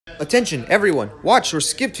Attention, everyone. Watch or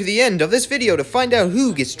skip to the end of this video to find out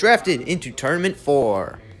who gets drafted into Tournament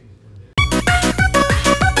 4.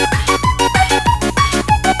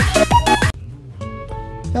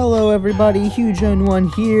 Hello everybody,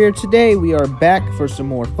 HugeN1 here. Today we are back for some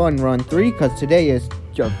more Fun Run 3, because today is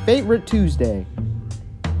your favorite Tuesday.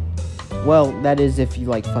 Well, that is if you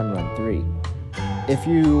like Fun Run 3. If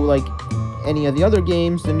you like any of the other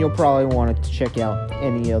games, then you'll probably want to check out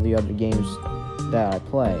any of the other games that I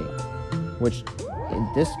play. Which, in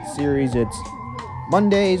this series, it's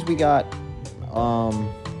Mondays, we got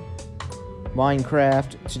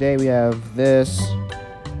Minecraft. Today we have this.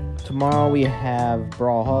 Tomorrow we have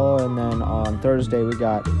Brawlhalla, and then on Thursday we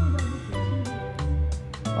got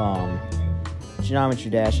Geometry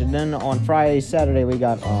Dash, and then on Friday, Saturday we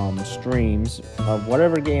got streams of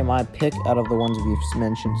whatever game I pick out of the ones we've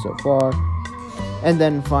mentioned so far, and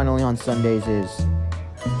then finally on Sundays is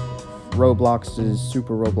Roblox's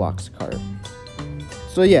Super Roblox Kart.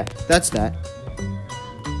 So yeah, that's that.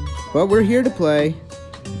 But we're here to play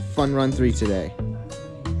Fun Run 3 today.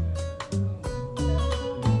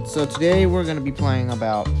 So today we're going to be playing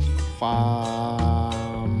about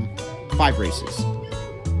 5 races.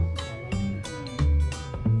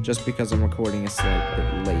 Just because I'm recording a slight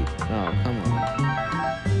bit late. Oh, come on.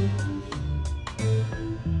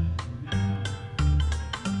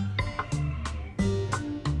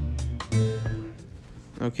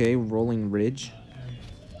 Okay, Rolling Ridge.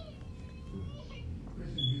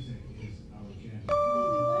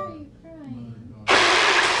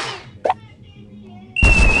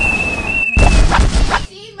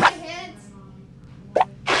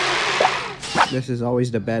 This is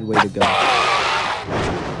always the bad way to go.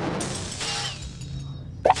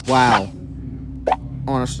 Wow.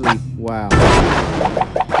 Honestly, wow.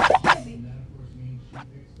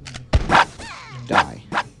 Die.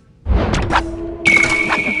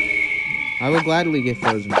 I will gladly get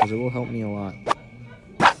frozen because it will help me a lot.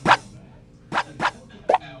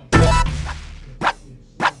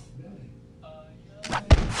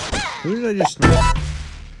 Who did I just snipe?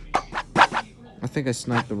 I think I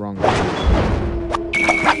sniped the wrong one.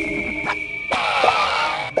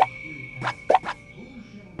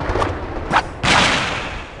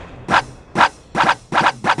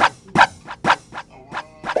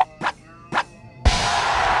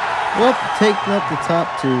 Well, taking up the top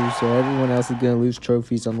 2, so everyone else is going to lose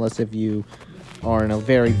trophies unless if you are in a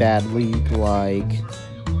very bad league like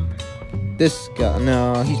this guy.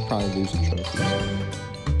 No, he's probably losing trophies.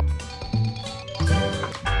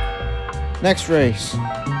 Next race.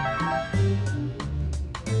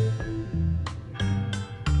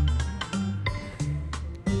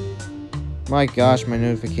 My gosh, my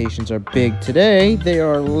notifications are big today. They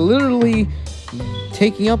are literally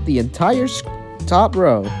taking up the entire top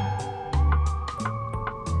row.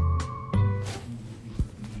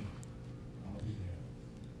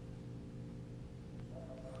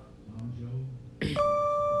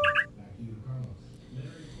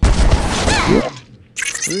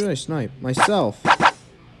 Who did I snipe? Myself.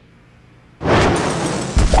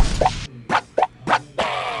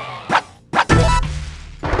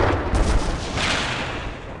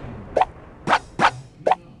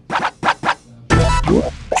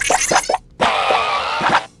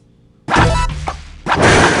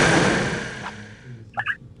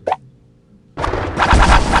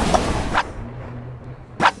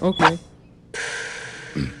 Okay.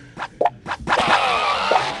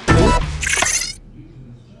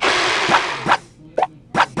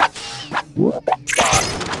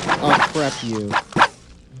 Oh, crap you.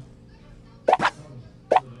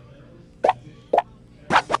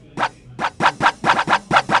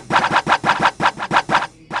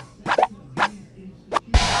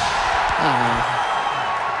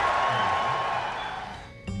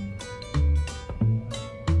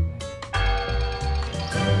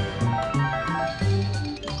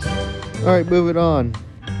 Alright, moving on.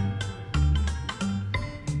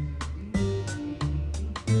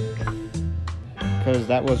 Because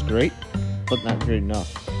that was great, but not great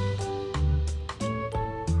enough.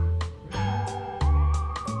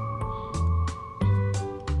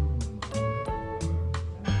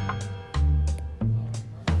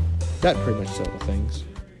 That pretty much settled things.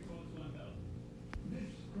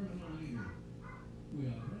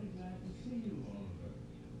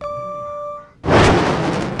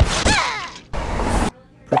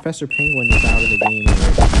 Professor Penguin is out of the game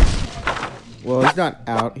already. Well, he's not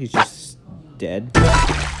out, he's just dead.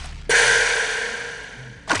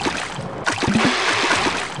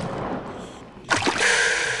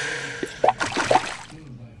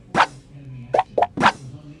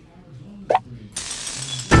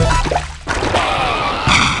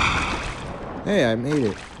 Hey, I made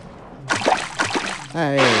it.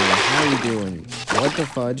 Hey, how you doing? What the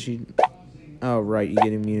fudge? Oh, right, you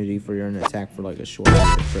get immunity for your attack for like a short period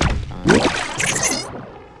of freaking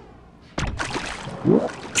time.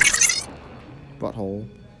 Butthole.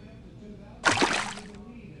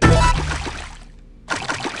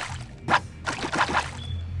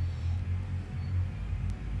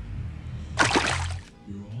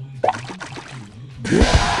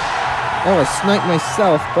 Oh, I sniped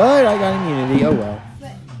myself, but I got immunity. Oh well.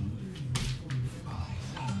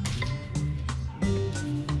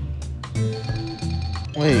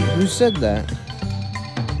 Wait, who said that?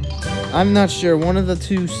 I'm not sure. One of the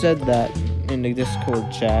two said that in the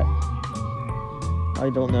Discord chat.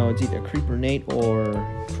 I don't know. It's either Creeper Nate or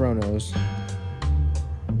Chronos.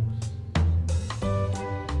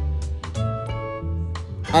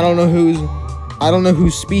 I don't know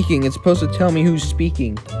who's speaking. It's supposed to tell me who's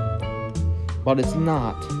speaking, but it's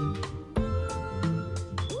not.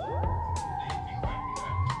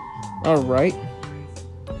 All right.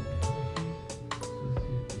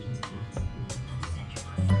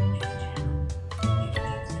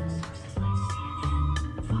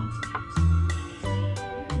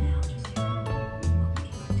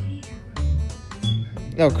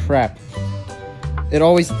 Oh crap. It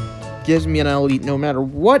always gives me an elite no matter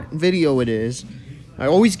what video it is. I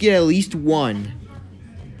always get at least one.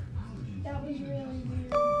 That was really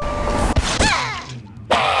weird.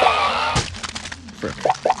 Frick.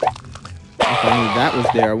 If I knew that was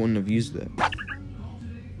there, I wouldn't have used it.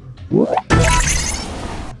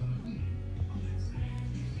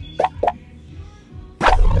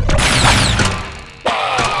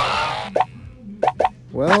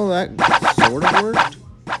 Well, that sort of worked.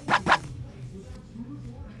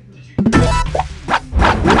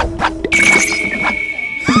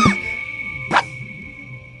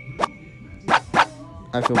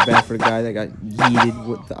 I feel bad for the guy that got yeeted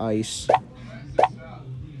with the ice.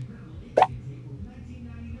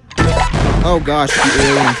 Oh gosh, the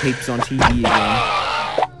alien tape's on TV again.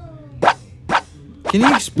 Can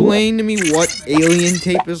you explain to me what alien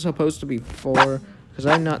tape is supposed to be for? Because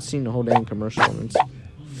I've not seen the whole damn commercial and it's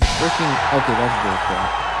freaking... Okay, that's real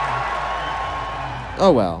crap.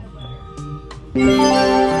 Oh well.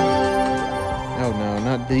 Oh no,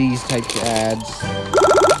 not these types of ads.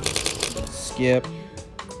 Skip.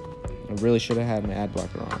 I really should have had my ad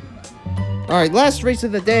blocker on. Alright, last race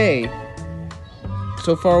of the day.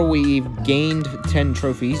 So far, we've gained 10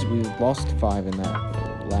 trophies. We've lost 5 in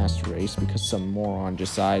that last race because some moron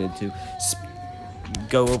decided to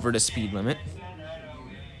go over the speed limit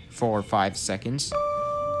for 5 seconds.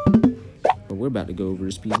 But we're about to go over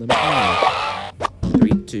the speed limit now.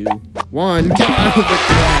 3, 2, 1. Get out of the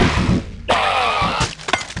track!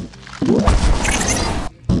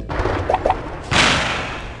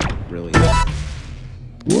 Really?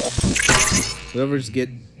 Whoever's get...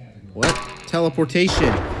 What?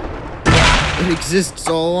 Teleportation. It exists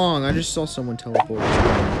all along. I just saw someone teleport.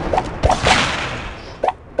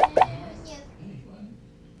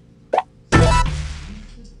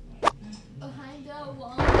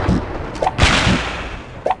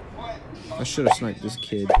 I should have sniped this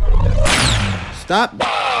kid. Stop!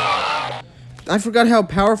 I forgot how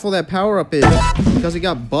powerful that power-up is because it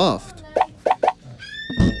got buffed.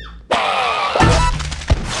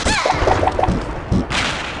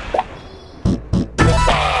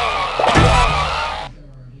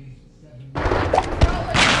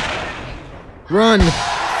 Run!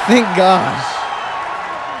 Thank gosh.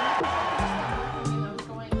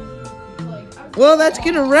 Well, that's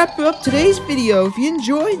gonna wrap up today's video. If you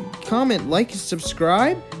enjoyed, comment, like,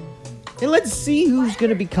 subscribe. And let's see who's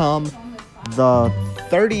gonna become the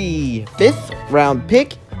 35th round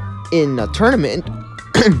pick in the tournament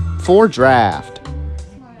for draft.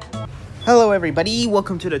 Hello everybody,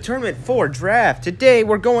 welcome to the tournament for draft. Today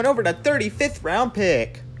we're going over the 35th round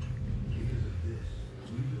pick.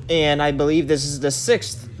 And I believe this is the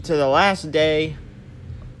 6th to the last day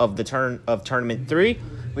of the tournament 3,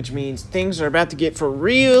 which means things are about to get for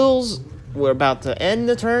reals. We're about to end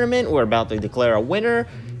the tournament, we're about to declare a winner,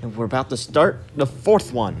 and we're about to start the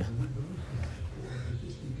 4th one.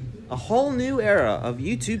 A whole new era of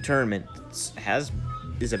YouTube tournaments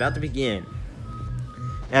is about to begin.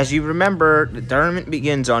 As you remember, the tournament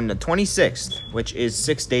begins on the 26th, which is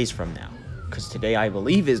 6 days from now, because today I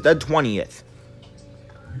believe is the 20th.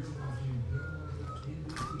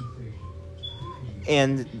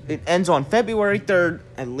 And it ends on February 3rd,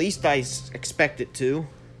 at least I expect it to.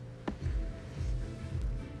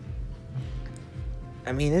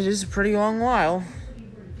 I mean, it is a pretty long while.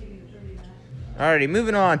 Alrighty,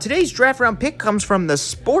 moving on. Today's draft round pick comes from the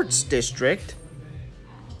Sports District.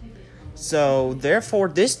 So, therefore,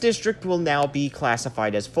 this district will now be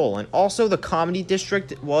classified as full. And also, the comedy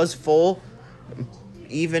district was full,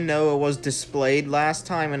 even though it was displayed last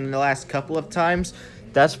time and the last couple of times.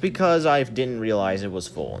 That's because I didn't realize it was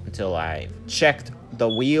full until I checked the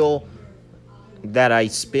wheel that I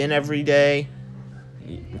spin every day,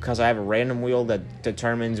 because I have a random wheel that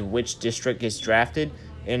determines which district gets drafted.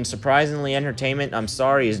 And surprisingly, entertainment, I'm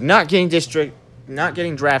sorry, is not getting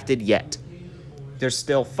drafted yet. There's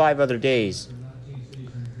still 5 other days,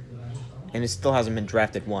 and it still hasn't been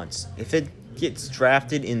drafted once. If it gets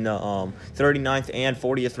drafted in the 39th and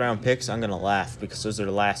 40th round picks, I'm gonna laugh, because those are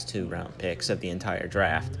the last 2 round picks of the entire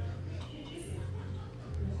draft.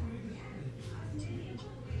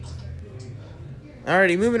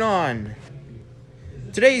 Alrighty, moving on.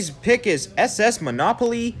 Today's pick is SS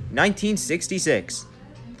Monopoly 1966.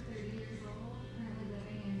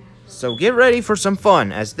 So get ready for some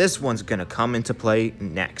fun, as this one's gonna come into play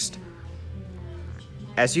next.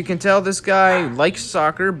 As you can tell, this guy likes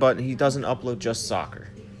soccer, but he doesn't upload just soccer.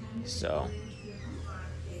 So,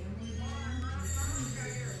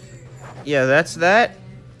 yeah, that's that.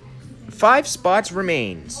 5 spots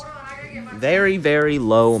remains. Very, very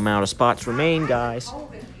low amount of spots remain, guys.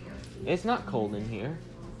 It's not cold in here.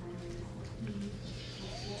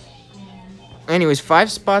 Anyways,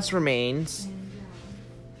 5 spots remains.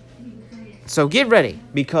 So get ready,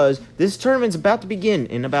 because this tournament's about to begin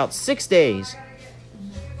in about 6 days.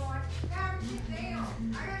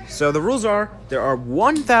 So the rules are, there are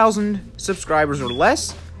 1,000 subscribers or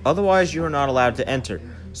less, otherwise you are not allowed to enter.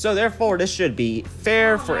 So therefore, this should be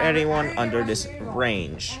fair for anyone under this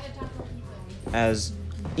range. As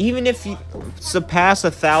even if you surpass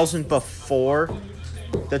 1,000 before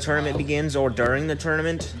the tournament begins or during the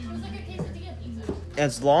tournament,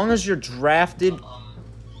 as long as you're drafted,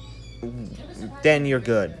 then you're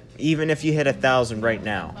good. Even if you hit 1,000 right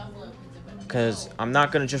now. Because I'm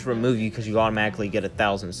not going to just remove you because you automatically get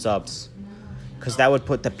 1,000 subs. Because that would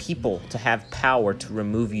put the people to have power to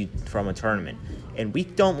remove you from a tournament. And we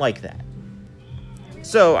don't like that.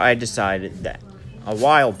 So I decided that a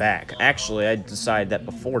while back. Actually, I decided that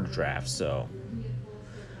before the draft, so.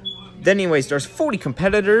 Then anyways, there's 40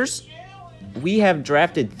 competitors. We have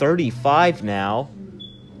drafted 35 now,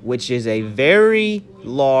 which is a very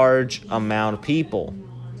large amount of people.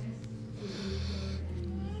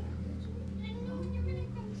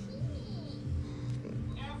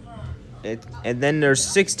 And then there's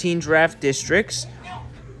 16 draft districts.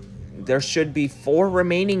 There should be 4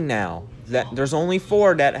 remaining now. There's only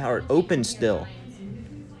 4 that are open still.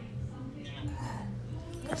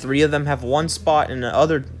 3 of them have 1 spot, and the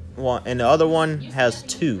other one has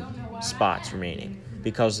 2 spots remaining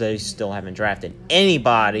because they still haven't drafted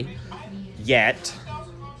anybody yet.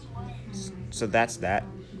 So that's that.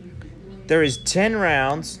 There is 10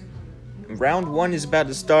 rounds. Round 1 is about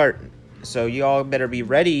to start, so y'all better be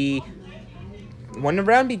ready. When the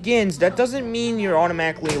round begins, that doesn't mean you're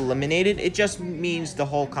automatically eliminated. It just means the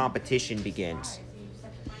whole competition begins.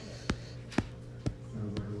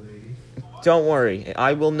 Don't worry,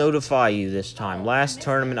 I will notify you this time. Last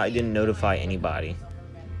tournament, I didn't notify anybody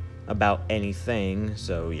about anything,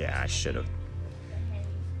 so yeah, I should have.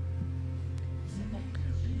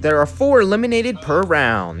 There are 4 eliminated per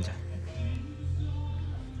round,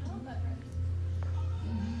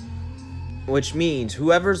 which means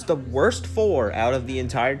whoever's the worst 4 out of the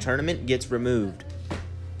entire tournament gets removed.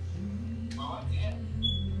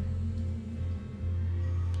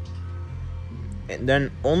 And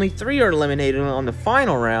then only 3 are eliminated on the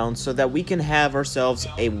final round so that we can have ourselves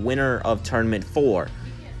a winner of Tournament 4.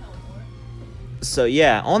 So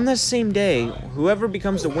yeah, on the same day, whoever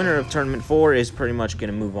becomes the winner of Tournament 4 is pretty much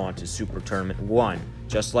going to move on to Super Tournament 1.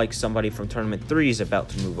 Just like somebody from Tournament 3 is about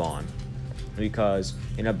to move on. Because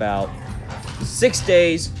in about 6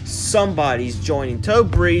 days, somebody's joining Toe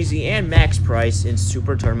Breezy and Max Price in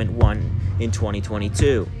Super Tournament 1 in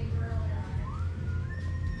 2022.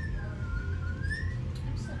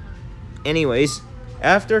 Anyways,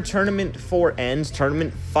 after Tournament 4 ends,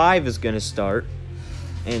 Tournament 5 is going to start.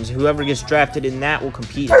 And whoever gets drafted in that will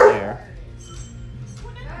compete in there.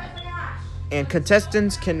 And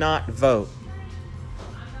contestants cannot vote.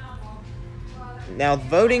 Now,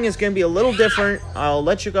 voting is going to be a little different. I'll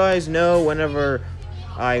let you guys know whenever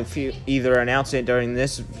I either announce it during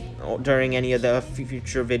any of the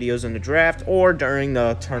future videos in the draft or during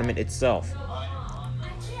the tournament itself.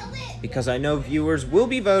 Because I know viewers will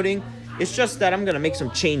be voting. It's just that I'm going to make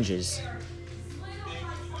some changes.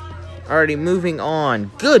 Alrighty, moving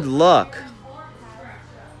on. Good luck.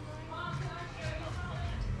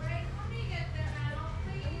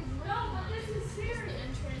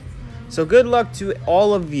 So good luck to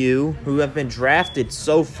all of you who have been drafted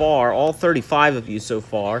so far, all 35 of you so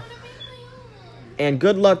far. And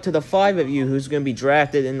good luck to the 5 of you who's going to be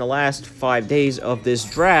drafted in the last 5 days of this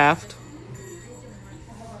draft.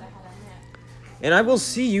 And I will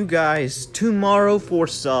see you guys tomorrow for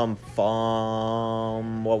some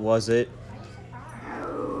fun. What was it?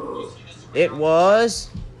 It was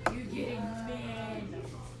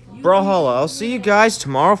Brawlhalla. I'll see you guys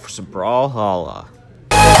tomorrow for some Brawlhalla.